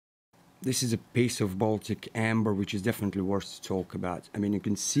This is a piece of Baltic amber which is definitely worth to talk about. I mean, you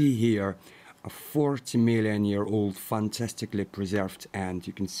can see here a 40 million year old fantastically preserved ant.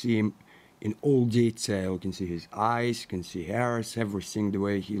 You can see him in all detail. You can see his eyes, you can see hairs, everything the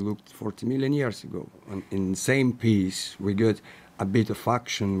way he looked 40 million years ago. And in the same piece we got a bit of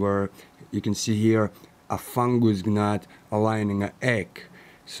action where you can see here a fungus gnat aligning an egg.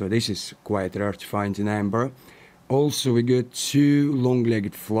 So this is quite rare to find in amber. Also, we got two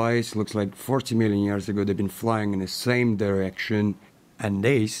long-legged flies. Looks like 40 million years ago they've been flying in the same direction. And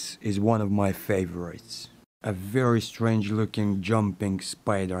this is one of my favorites. A very strange-looking jumping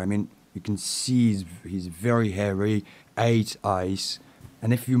spider. I mean, you can see he's very hairy, 8 eyes.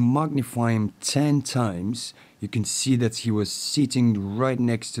 And if you magnify him 10 times, you can see that he was sitting right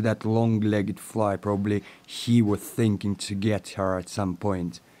next to that long-legged fly. Probably he was thinking to get her at some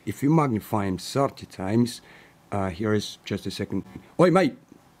point. If you magnify him 30 times, here is just a second. Oi, mate!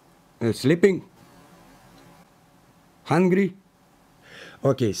 Sleeping? Hungry?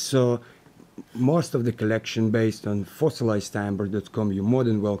 Okay, so most of the collection based on fossilisedamber.com. You're more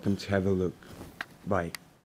than welcome to have a look. Bye.